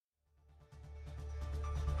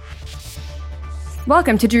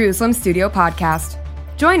Welcome to Jerusalem Studio Podcast.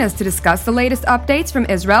 Join us to discuss the latest updates from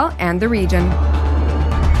Israel and the region.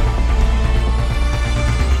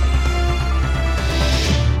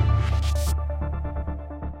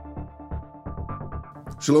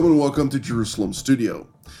 Shalom and welcome to Jerusalem Studio.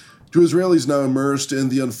 To Israelis now immersed in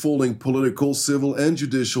the unfolding political, civil, and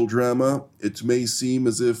judicial drama, it may seem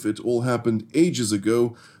as if it all happened ages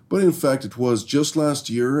ago, but in fact it was just last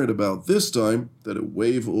year at about this time that a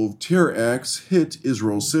wave of terror acts hit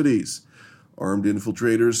Israel's cities. Armed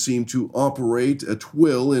infiltrators seem to operate at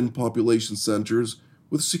will in population centers,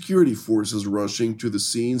 with security forces rushing to the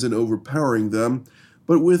scenes and overpowering them,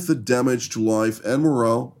 but with the damage to life and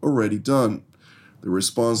morale already done. The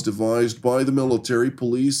response devised by the military,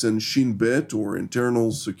 police, and Shin Bet, or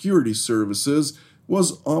internal security services,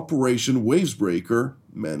 was Operation Wavesbreaker,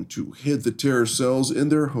 meant to hit the terror cells in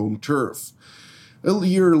their home turf. A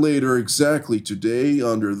year later, exactly today,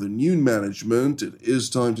 under the new management, it is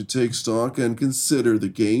time to take stock and consider the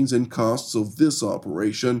gains and costs of this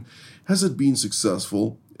operation. Has it been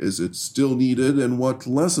successful? Is it still needed? And what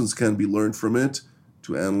lessons can be learned from it?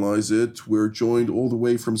 To analyze it, we're joined all the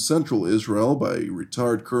way from Central Israel by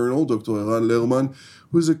retired Colonel Dr. Eran Lerman,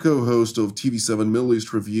 who is a co-host of TV7 Middle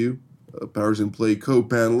East Review, a Powers in Play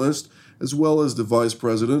co-panelist, as well as the Vice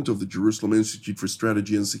President of the Jerusalem Institute for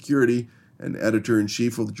Strategy and Security and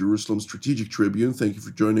Editor-in-Chief of the Jerusalem Strategic Tribune. Thank you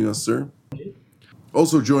for joining us, sir.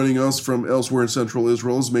 Also joining us from elsewhere in Central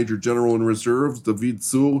Israel is Major General in Reserve David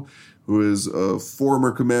Tzur, who is a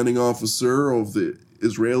former commanding officer of the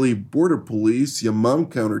Israeli Border Police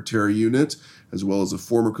Yamam Counter-Terror Unit, as well as a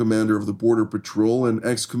former commander of the Border Patrol and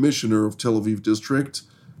ex-commissioner of Tel Aviv District.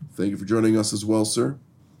 Thank you for joining us as well, sir.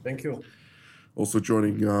 Thank you. Also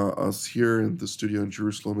joining us here in the studio in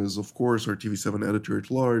Jerusalem is, of course, our TV7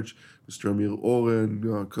 editor-at-large, Mr. Amir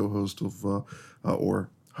Oren, co-host of, or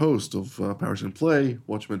host of Powers in Play,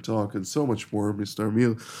 Watchmen Talk, and so much more. Mr.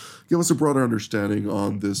 Amir, give us a broader understanding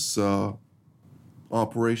on this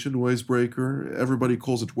Operation Wavesbreaker. Everybody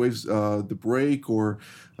calls it Waves, the break, or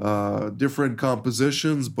different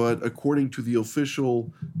compositions, but according to the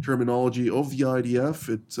official terminology of the IDF,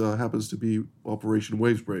 it happens to be Operation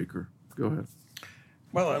Wavesbreaker. Go ahead.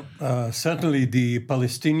 Well, certainly the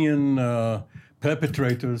Palestinian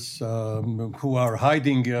perpetrators who are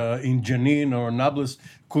hiding in Jenin or Nablus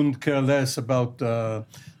couldn't care less about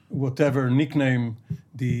whatever nickname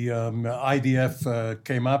the IDF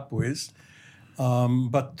came up with.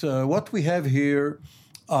 But what we have here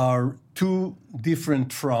are two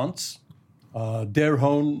different fronts, their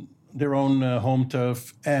own home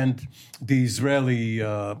turf and the Israeli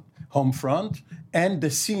home front, and the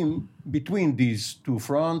seam between these two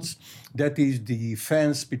fronts, that is the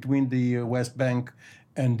fence between the West Bank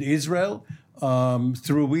and Israel,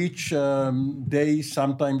 through which they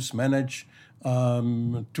sometimes manage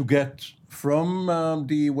to get from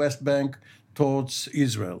the West Bank towards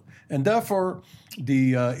Israel. And therefore,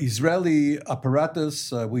 the Israeli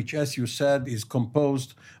apparatus, which, as you said, is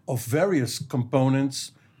composed of various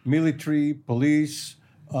components, military, police,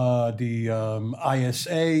 the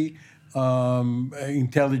ISA,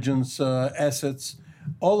 intelligence assets,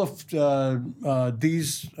 all of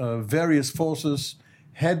these various forces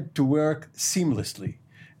had to work seamlessly.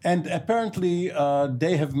 And apparently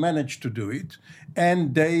they have managed to do it,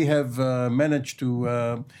 and they have managed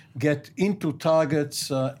to get into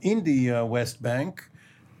targets in the West Bank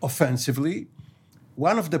offensively.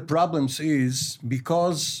 One of the problems is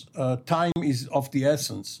because time is of the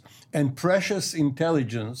essence and precious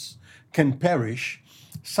intelligence can perish,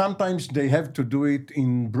 sometimes they have to do it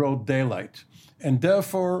in broad daylight. And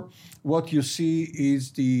therefore, what you see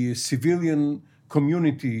is the civilian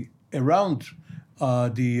community around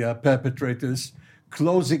the perpetrators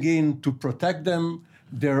closing in to protect them.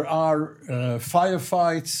 There are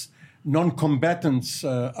firefights. Non-combatants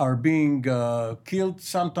are being killed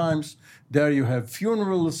sometimes. There you have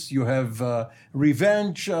funerals, you have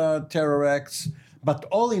revenge terror acts. But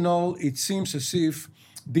all in all, it seems as if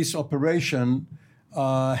this operation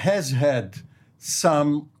has had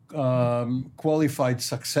some qualified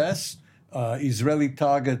success. Israeli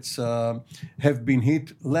targets have been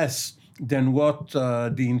hit less than what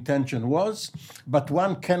the intention was, but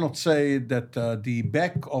one cannot say that the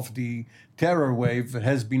back of the terror wave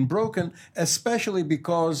has been broken, especially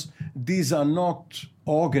because these are not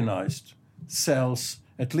organized cells,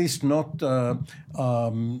 at least not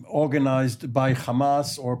organized by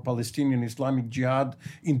Hamas or Palestinian Islamic Jihad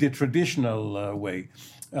in the traditional way.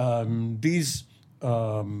 These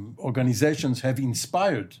organizations have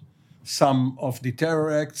inspired some of the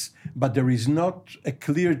terror acts, but there is not a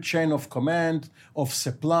clear chain of command, of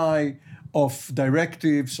supply, of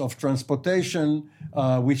directives of transportation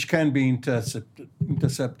which can be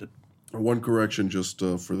intercepted. One correction, just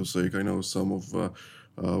for the sake, I know some of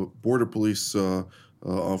border police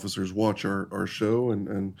officers watch our show,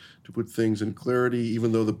 and to put things in clarity,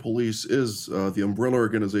 even though the police is the umbrella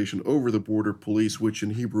organization over the border police, which in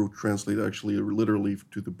Hebrew translate actually literally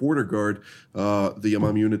to the border guard, the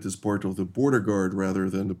Yamam unit is part of the border guard rather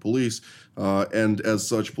than the police, and as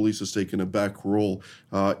such, police has taken a back role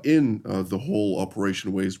in the whole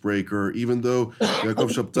Operation Wavebreaker, even though Yaakov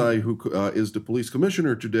Shabtai, who is the police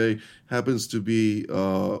commissioner today, happens to be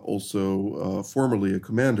also formerly a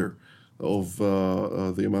commander of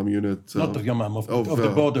the Yamam unit. Not of Yamam,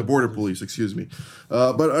 of the border police, excuse me.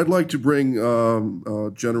 But I'd like to bring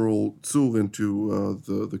General Tzur into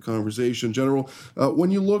the conversation. General,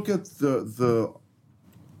 when you look at the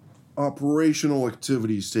operational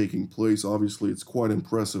activities taking place, obviously it's quite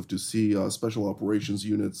impressive to see special operations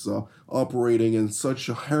units operating in such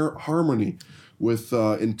a harmony with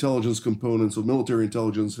intelligence components of military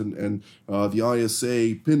intelligence and the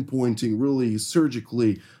ISA pinpointing really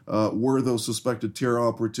surgically where those suspected terror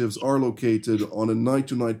operatives are located on a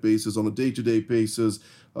night-to-night basis, on a day-to-day basis,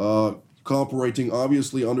 cooperating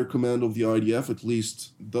obviously under command of the IDF, at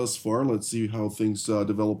least thus far. Let's see how things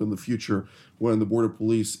develop in the future when the border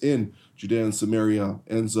police in Judea and Samaria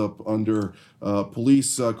ends up under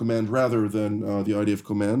police command rather than the IDF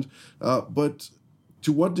command. But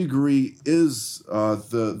to what degree is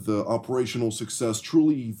the operational success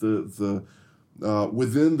truly the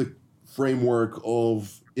within the framework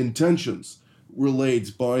of intentions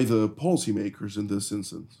relayed by the policymakers in this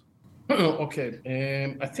instance?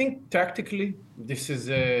 Okay, I think tactically this is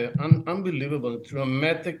unbelievable,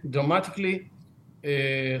 dramatically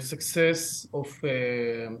success of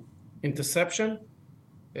interception,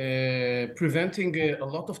 preventing a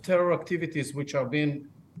lot of terror activities which are being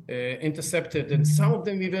intercepted, and some of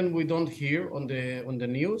them even we don't hear on the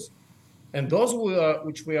news, and those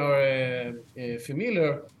which we are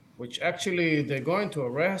familiar, which actually they're going to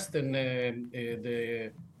arrest and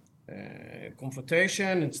the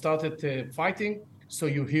confrontation and started fighting. So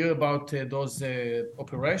you hear about those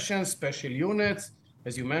operations, special units,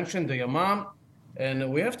 as you mentioned, the Yamam, and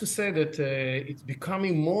we have to say that it's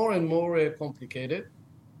becoming more and more complicated.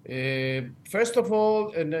 First of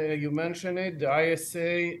all, and you mentioned it, the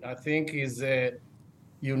ISA, I think, is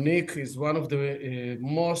unique, is one of the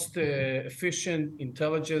most efficient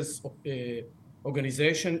intelligence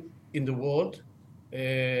organization in the world,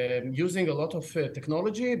 using a lot of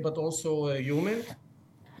technology, but also human,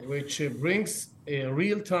 which brings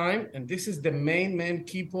real time, and this is the main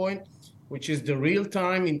key point, which is the real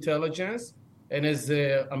time intelligence. And as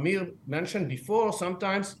Amir mentioned before,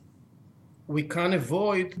 sometimes we can't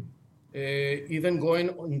avoid even going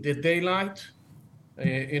in the daylight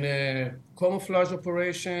in a camouflage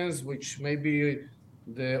operations, which maybe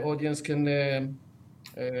the audience can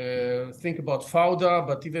think about Fauda,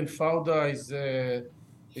 but even Fauda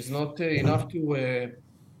is not enough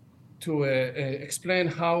to explain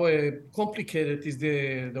how complicated is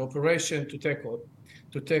the operation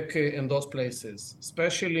to take in those places,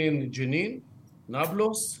 especially in Jenin,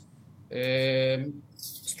 Nablus.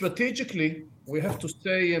 Strategically, we have to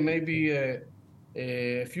say maybe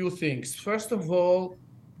a few things. First of all,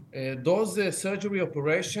 those surgery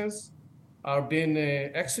operations are being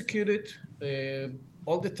executed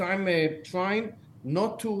all the time, trying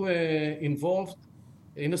not to involve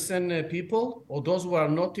innocent people or those who are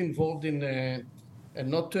not involved in and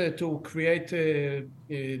not to create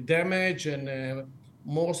damage and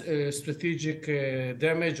more strategic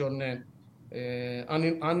damage on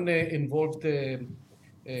uninvolved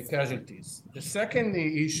casualties. The second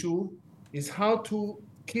issue is how to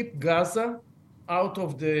keep Gaza out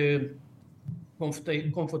of the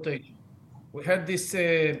confrontation. We had this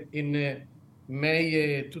in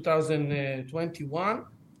May 2021,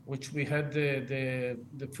 which we had the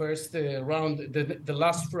first round, the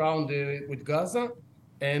last round with Gaza,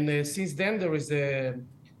 and since then there is a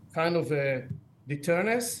kind of a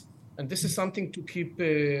deterrence, and this is something to keep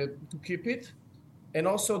it, and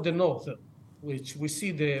also the north, which we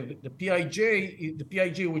see the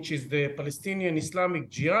PIJ, which is the Palestinian Islamic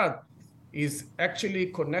Jihad, is actually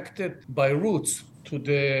connected by roots to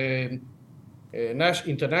the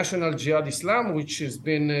international Jihad Islam, which has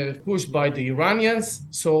been pushed by the Iranians.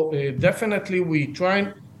 So definitely we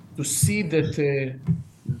trying to see that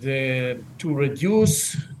to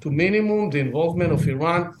reduce to minimum the involvement of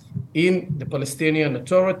Iran in the Palestinian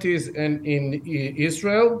authorities and in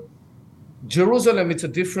Israel. Jerusalem, it's a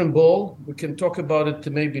different ball. We can talk about it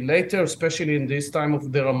maybe later, especially in this time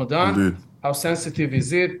of the Ramadan. Indeed. How sensitive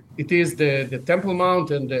is it? It is the Temple Mount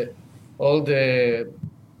and all the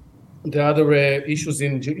other issues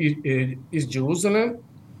in East Jerusalem.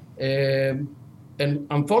 And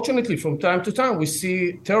unfortunately, from time to time, we see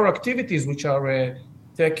terror activities which are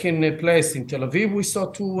taking place. In Tel Aviv, we saw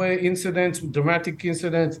 2 incidents, dramatic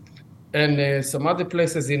incidents, and some other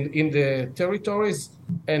places in the territories.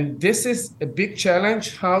 And this is a big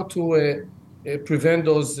challenge, how to prevent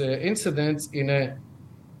those incidents in a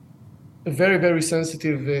very, very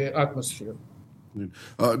sensitive atmosphere.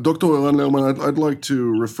 Dr. Eran Lerman, I'd like to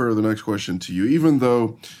refer the next question to you. Even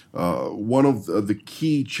though one of the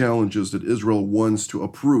key challenges that Israel wants to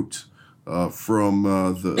uproot from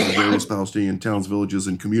the various Palestinian towns, villages,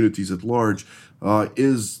 and communities at large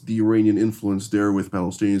is the Iranian influence there with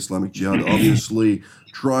Palestinian Islamic Jihad, obviously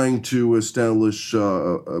trying to establish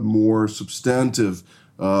a more substantive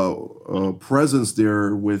presence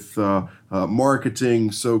there with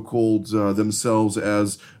marketing so-called themselves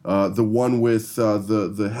as the one with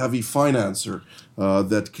the heavy financer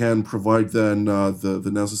that can provide then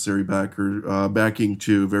the necessary backing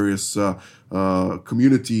to various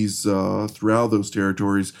communities throughout those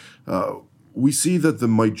territories. We see that the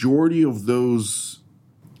majority of those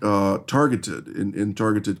targeted in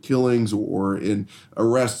targeted killings or in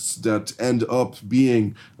arrests that end up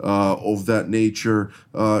being of that nature,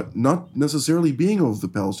 not necessarily being of the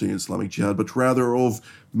Palestinian Islamic Jihad, but rather of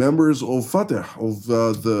members of Fatah, of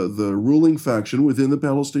the ruling faction within the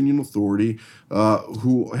Palestinian Authority,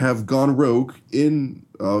 who have gone rogue in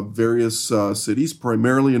various cities,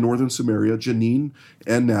 primarily in northern Samaria, Jenin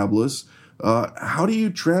and Nablus. How do you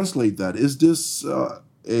translate that? Is this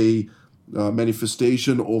a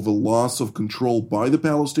manifestation of a loss of control by the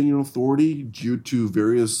Palestinian Authority due to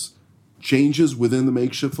various changes within the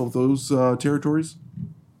makeshift of those territories?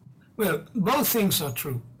 Well, both things are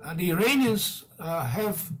true. The Iranians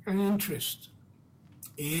have an interest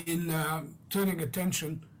in turning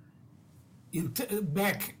attention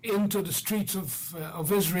back into the streets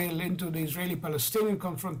of Israel, into the Israeli-Palestinian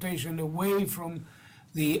confrontation, away from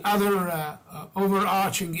the other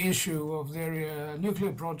overarching issue of their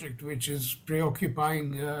nuclear project, which is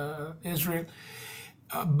preoccupying Israel.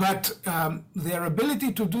 But their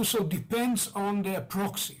ability to do so depends on their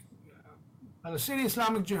proxy. Palestinian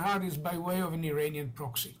Islamic Jihad is by way of an Iranian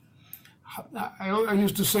proxy. I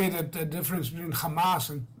used to say that the difference between Hamas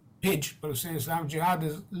and PIJ, Palestinian Islamic Jihad,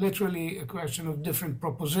 is literally a question of different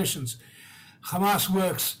propositions. Hamas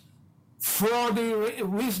works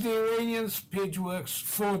with the Iranians, PIJ works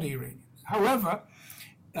for the Iranians. However,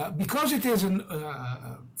 because it is an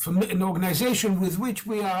organization with which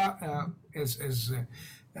we are, as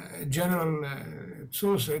General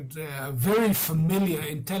Tzur said, very familiar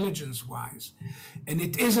intelligence-wise, and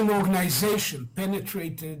it is an organization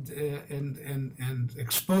penetrated and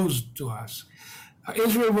exposed to us,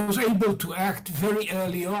 Israel was able to act very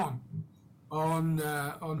early on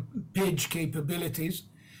PIJ capabilities.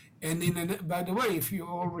 And by the way, if you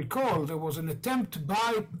all recall, there was an attempt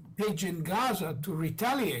by PIJ in Gaza to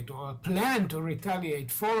retaliate, or a plan to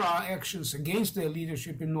retaliate for our actions against their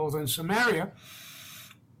leadership in northern Samaria,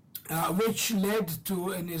 which led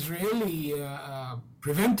to an Israeli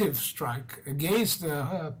preventive strike against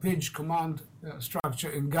the PIJ command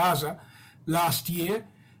structure in Gaza last year,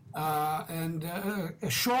 and a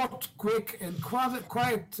short, quick, and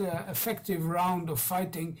quite effective round of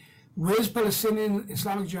fighting with Palestinian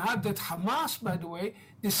Islamic Jihad that Hamas, by the way,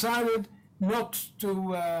 decided not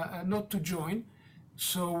to join.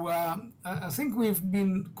 So I think we've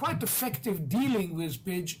been quite effective dealing with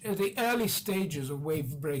PIJ at the early stages of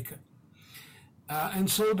wave breaker. And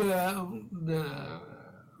so the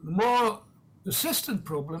more persistent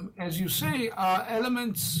problem, as you say, are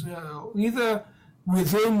elements either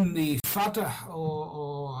within the Fatah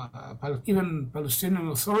or even Palestinian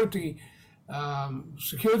Authority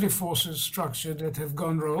security forces structure that have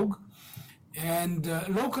gone rogue, and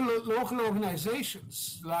local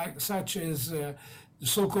organizations such as the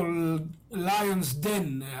so-called Lion's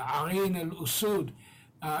Den, Arin al-Usud,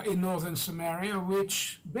 in northern Samaria,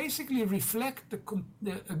 which basically reflect the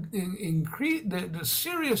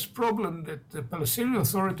serious problem that the Palestinian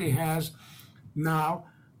Authority has now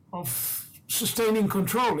of sustaining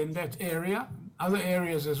control in that area, other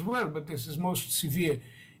areas as well, but this is most severe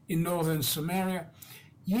in northern Samaria.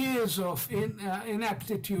 Years of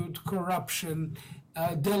inaptitude, corruption,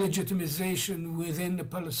 delegitimization within the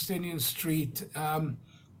Palestinian street,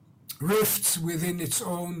 rifts within its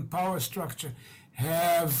own power structure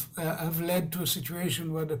have led to a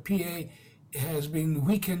situation where the PA has been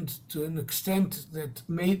weakened to an extent that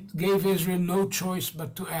gave Israel no choice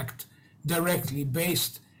but to act directly,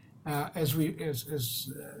 based, as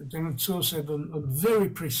General Tzur said, on very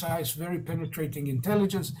precise, very penetrating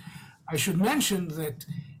intelligence. I should mention that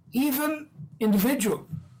even individual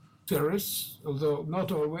terrorists, although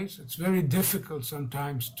not always, it's very difficult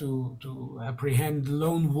sometimes to apprehend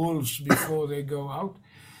lone wolves before they go out.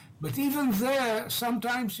 But even there,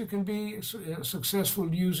 sometimes you can be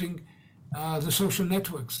successful using the social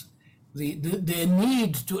networks. The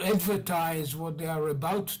need to advertise what they are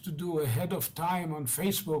about to do ahead of time on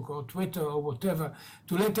Facebook or Twitter or whatever,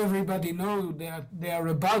 to let everybody know that they are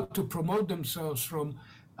about to promote themselves from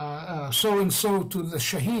so-and-so to the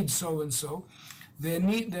Shaheed so-and-so. Their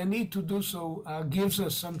need to do so gives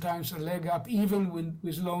us sometimes a leg up, even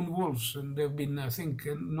with lone wolves. And there have been, I think,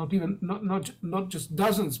 not just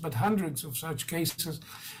dozens, but hundreds of such cases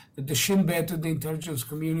that the Shin Bet and the intelligence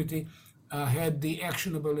community had the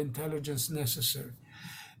actionable intelligence necessary.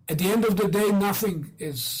 At the end of the day, nothing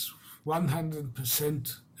is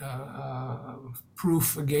 100%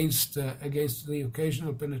 proof against the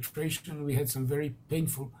occasional penetration. We had some very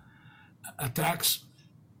painful attacks.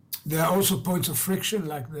 There are also points of friction,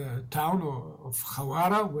 like the town of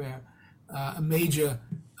Hawara, where a major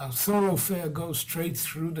thoroughfare goes straight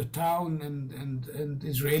through the town, and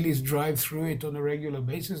Israelis drive through it on a regular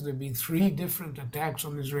basis. There have been 3 different attacks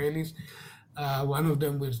on Israelis. One of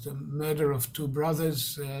them was the murder of 2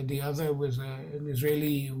 brothers. The other was an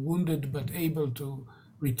Israeli wounded but able to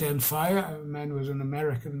return fire. A man with an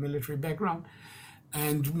American military background.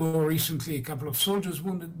 And more recently, a couple of soldiers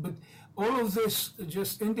wounded. But all of this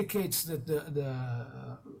just indicates that the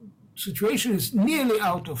situation is nearly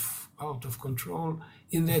out of control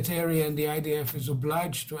in that area, and the IDF is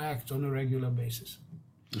obliged to act on a regular basis.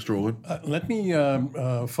 Mr. Olin? Let me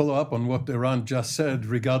follow up on what Eran just said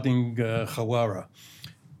regarding Hawara.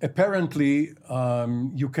 Apparently,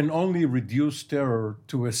 you can only reduce terror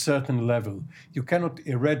to a certain level. You cannot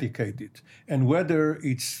eradicate it. And whether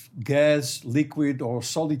it's gas, liquid, or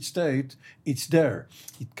solid state, it's there.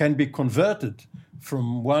 It can be converted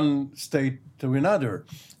from one state to another.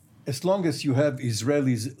 As long as you have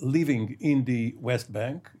Israelis living in the West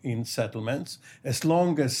Bank, in settlements, as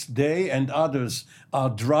long as they and others are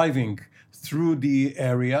driving through the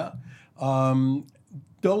area,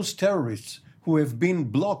 those terrorists who have been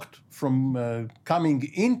blocked from coming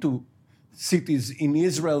into cities in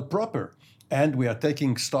Israel proper. And we are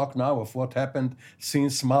taking stock now of what happened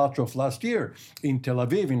since March of last year in Tel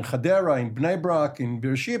Aviv, in Hadera, in Bnei Brak, in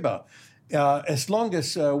Beersheba. As long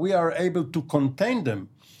as we are able to contain them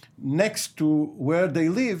next to where they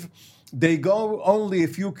live, they go only a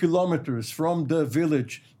few kilometers from the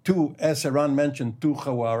village to, as Eran mentioned, to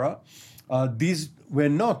Hawara. These were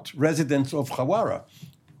not residents of Hawara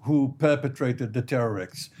who perpetrated the terror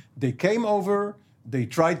acts. They came over, they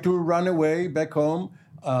tried to run away back home.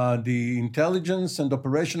 The intelligence and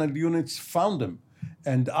operational units found them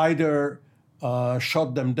and either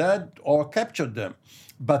shot them dead or captured them.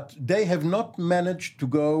 But they have not managed to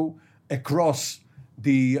go across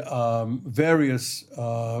the various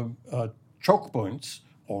choke points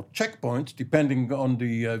or checkpoints, depending on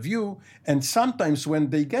the view. And sometimes when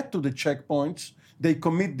they get to the checkpoints, they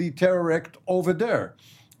commit the terror act over there.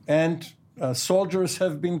 And soldiers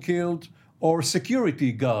have been killed or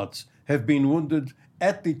security guards have been wounded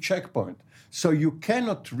at the checkpoint. So you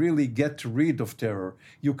cannot really get rid of terror.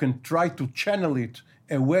 You can try to channel it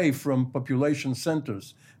away from population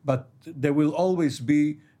centers, but there will always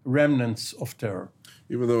be remnants of terror.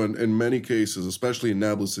 Even though in many cases, especially in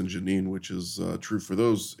Nablus and Jenin, which is true for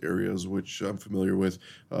those areas, which I'm familiar with,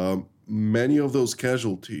 many of those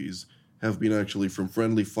casualties have been actually from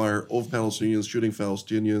friendly fire of Palestinians shooting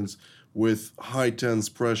Palestinians with high tense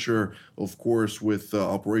pressure, of course, with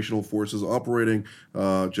operational forces operating.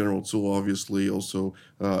 General Tzul obviously also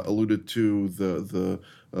alluded to the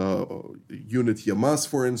unit Yamas,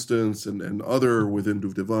 for instance, and other within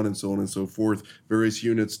Duvdevan and so on and so forth, various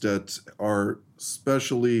units that are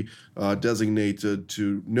specially designated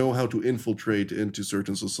to know how to infiltrate into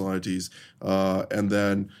certain societies and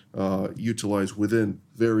then utilize within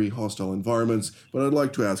very hostile environments. But I'd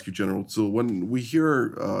like to ask you, General Tzul, when we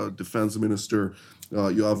hear Defense Minister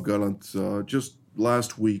Yoav Gallant just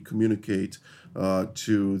last week communicate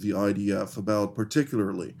to the IDF about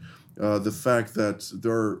particularly the fact that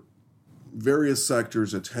there are various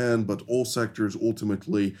sectors at hand, but all sectors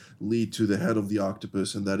ultimately lead to the head of the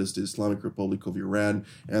octopus, and that is the Islamic Republic of Iran.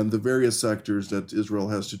 And the various sectors that Israel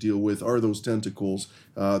has to deal with are those tentacles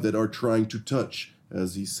that are trying to touch,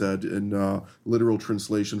 as he said in literal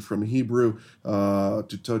translation from Hebrew,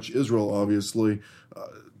 to touch Israel, obviously.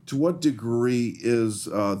 To what degree is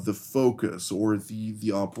the focus or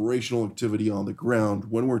the operational activity on the ground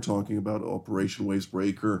when we're talking about Operation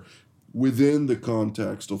Wavebreaker within the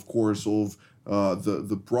context, of course, of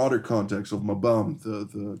the broader context of Mabam,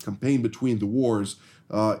 the campaign between the wars,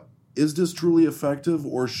 is this truly effective,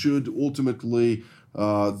 or should ultimately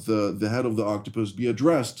the head of the octopus be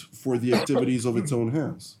addressed for the activities of its own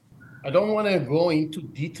hands? I don't want to go into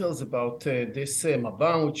details about this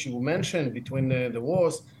Mabam, which you mentioned between the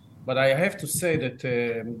wars, but I have to say that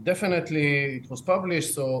definitely it was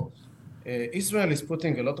published, so Israel is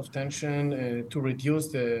putting a lot of tension to reduce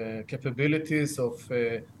the capabilities of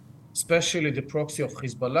especially the proxy of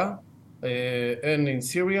Hezbollah and in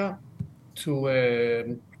Syria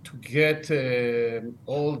to get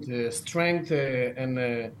all the strength and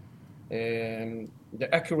the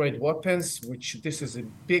accurate weapons, which this is a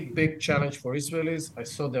big challenge for Israelis. I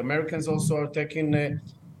saw the Americans also are taking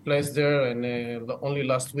place there, and only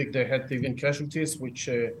last week they had even casualties, which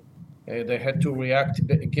they had to react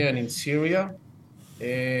again in Syria.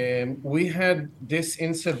 We had this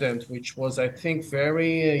incident, which was, I think,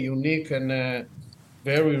 very unique and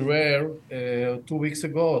very rare 2 weeks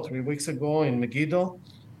ago or 3 weeks ago in Megiddo,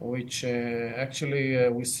 which actually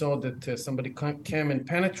we saw that somebody came and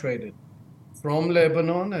penetrated from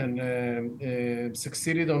Lebanon and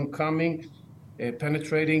succeeded on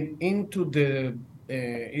penetrating into the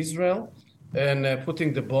Israel and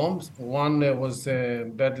putting the bombs. One was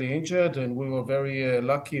badly injured, and we were very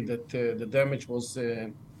lucky that the damage was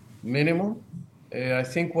minimal. I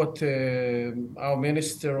think what our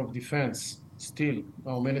Minister of Defense,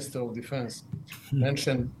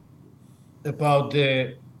 mentioned about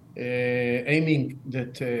the aiming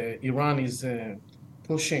that Iran is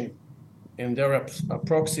pushing in their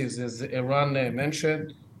proxies, as Iran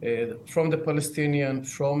mentioned, from the Palestinian,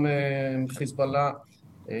 from Hezbollah.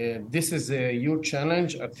 This is a huge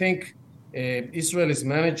challenge. I think Israel is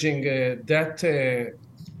managing that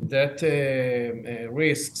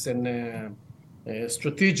risks and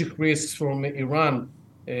strategic risks from Iran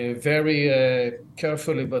very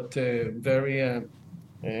carefully, but very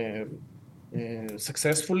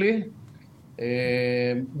successfully.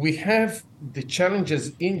 We have the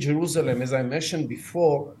challenges in Jerusalem, as I mentioned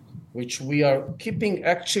before, which we are keeping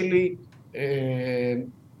actually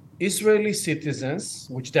Israeli citizens,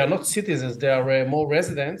 which they are not citizens, they are more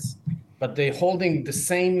residents, but they're holding the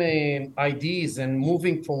same IDs and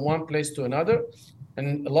moving from one place to another.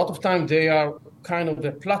 And a lot of time they are kind of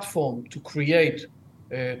a platform to create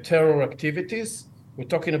terror activities.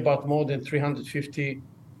 We're talking about more than 350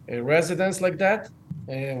 residents like that,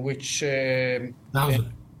 which...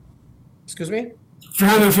 Thousand. Excuse me?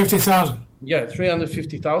 350,000. Yeah,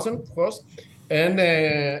 350,000, of course. And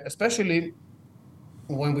especially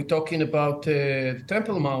when we're talking about the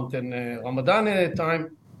Temple Mount and Ramadan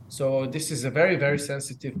time, so this is a very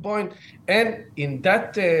sensitive point. And in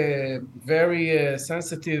that very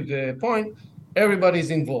sensitive point, everybody's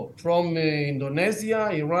involved, from Indonesia,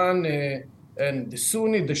 Iran, and the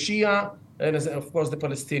Sunni, the Shia, and of course the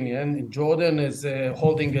Palestinian. Jordan is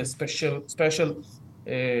holding a special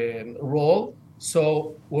role.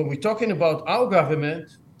 So when we're talking about our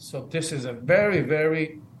government, so this is a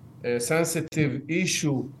very sensitive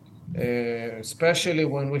issue, especially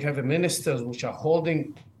when we have ministers which are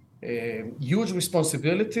holding huge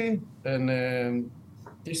responsibility. And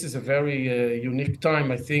this is a very unique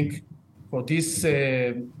time, I think, for this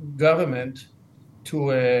government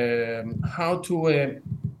to how to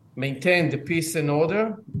maintain the peace and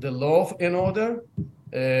order, the law and order,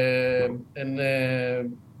 and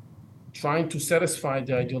trying to satisfy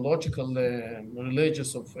the ideological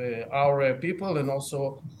religious of our people, and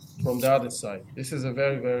also from the other side. This is a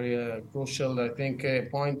very crucial, I think,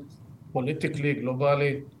 point politically,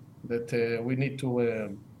 globally, that we need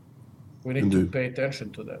to pay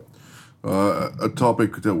attention to that. A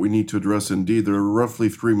topic that we need to address indeed. There are roughly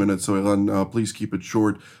 3 minutes, so Eran, please keep it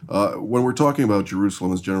short. When we're talking about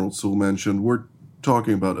Jerusalem, as General Tzul mentioned, we're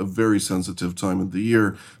talking about a very sensitive time of the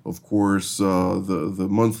year. Of course, the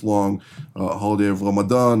month-long holiday of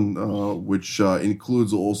Ramadan, which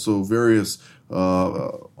includes also various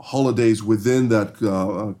holidays within that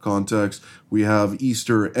context. We have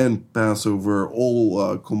Easter and Passover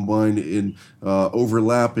all combined in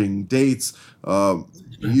overlapping dates.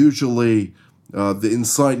 Usually the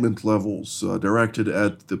incitement levels directed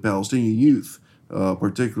at the Palestinian youth,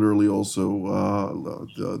 particularly also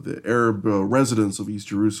the Arab residents of East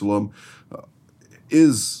Jerusalem,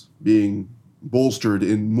 is being bolstered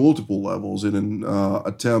in multiple levels in an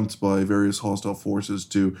attempt by various hostile forces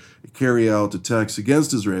to carry out attacks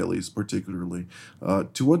against Israelis, particularly.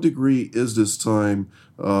 To what degree is this time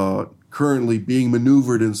currently being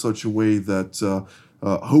maneuvered in such a way that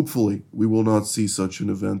hopefully we will not see such an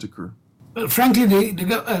event occur? Frankly,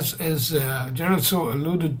 as General Tzur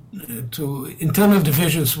alluded to, internal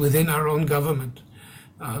divisions within our own government.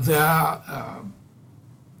 There are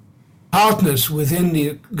partners within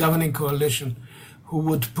the governing coalition who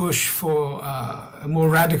would push for a more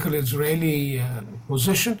radical Israeli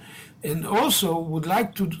position, and also would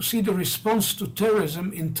like to see the response to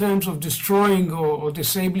terrorism in terms of destroying or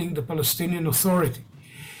disabling the Palestinian Authority.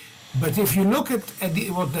 But if you look at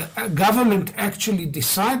what the government actually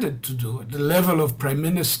decided to do at the level of Prime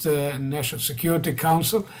Minister and National Security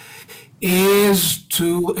Council, is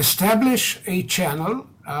to establish a channel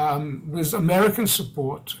with American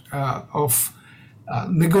support of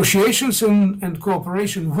negotiations and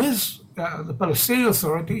cooperation with the Palestinian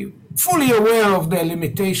Authority, fully aware of their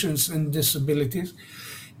limitations and disabilities,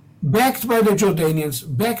 backed by the Jordanians,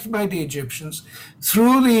 backed by the Egyptians,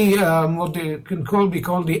 through the what they can be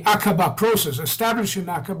called the Aqaba process. Established in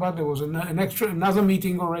Aqaba, there was another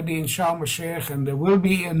meeting already in Sharm el-Sheikh, and there will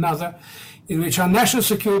be another, in which our national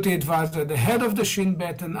security advisor, the head of the Shin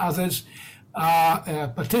Bet, and others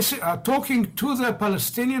are talking to their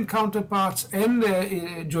Palestinian counterparts and the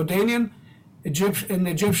Jordanian and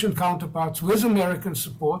Egyptian counterparts with American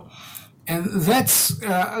support. And that's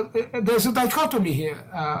there's a dichotomy here.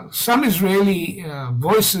 Some Israeli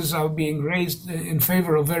voices are being raised in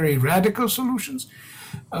favor of very radical solutions,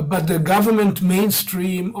 but the government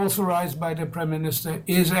mainstream, authorized by the Prime Minister,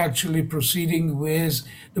 is actually proceeding with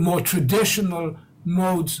the more traditional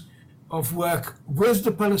modes of work with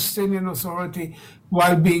the Palestinian Authority,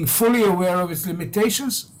 while being fully aware of its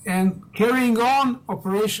limitations and carrying on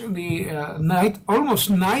almost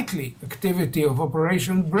nightly activity of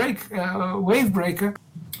Operation Wavebreaker,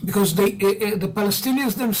 because the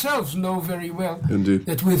Palestinians themselves know very well Indeed.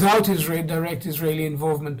 that without direct Israeli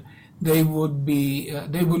involvement, they would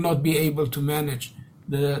not be able to manage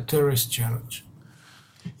the terrorist challenge.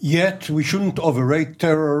 Yet, we shouldn't overrate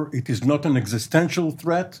terror. It is not an existential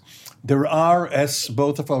threat. There are, as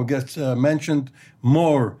both of our guests mentioned,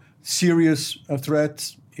 more serious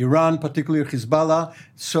threats, Iran, particularly Hezbollah,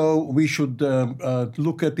 so we should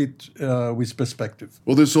look at it with perspective.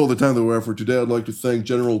 Well, this is all the time that we have for today. I'd like to thank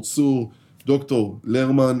General Tzur, Dr.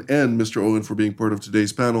 Lerman, and Mr. Oren for being part of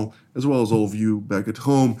today's panel, as well as all of you back at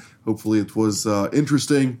home. Hopefully it was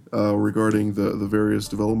interesting regarding the various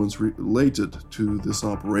developments related to this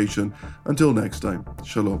operation. Until next time,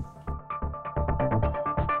 Shalom.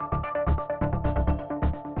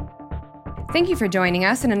 Thank you for joining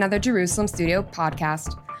us in another Jerusalem Studio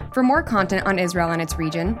podcast. For more content on Israel and its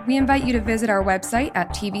region, we invite you to visit our website at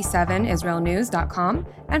tv7israelnews.com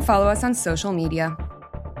and follow us on social media.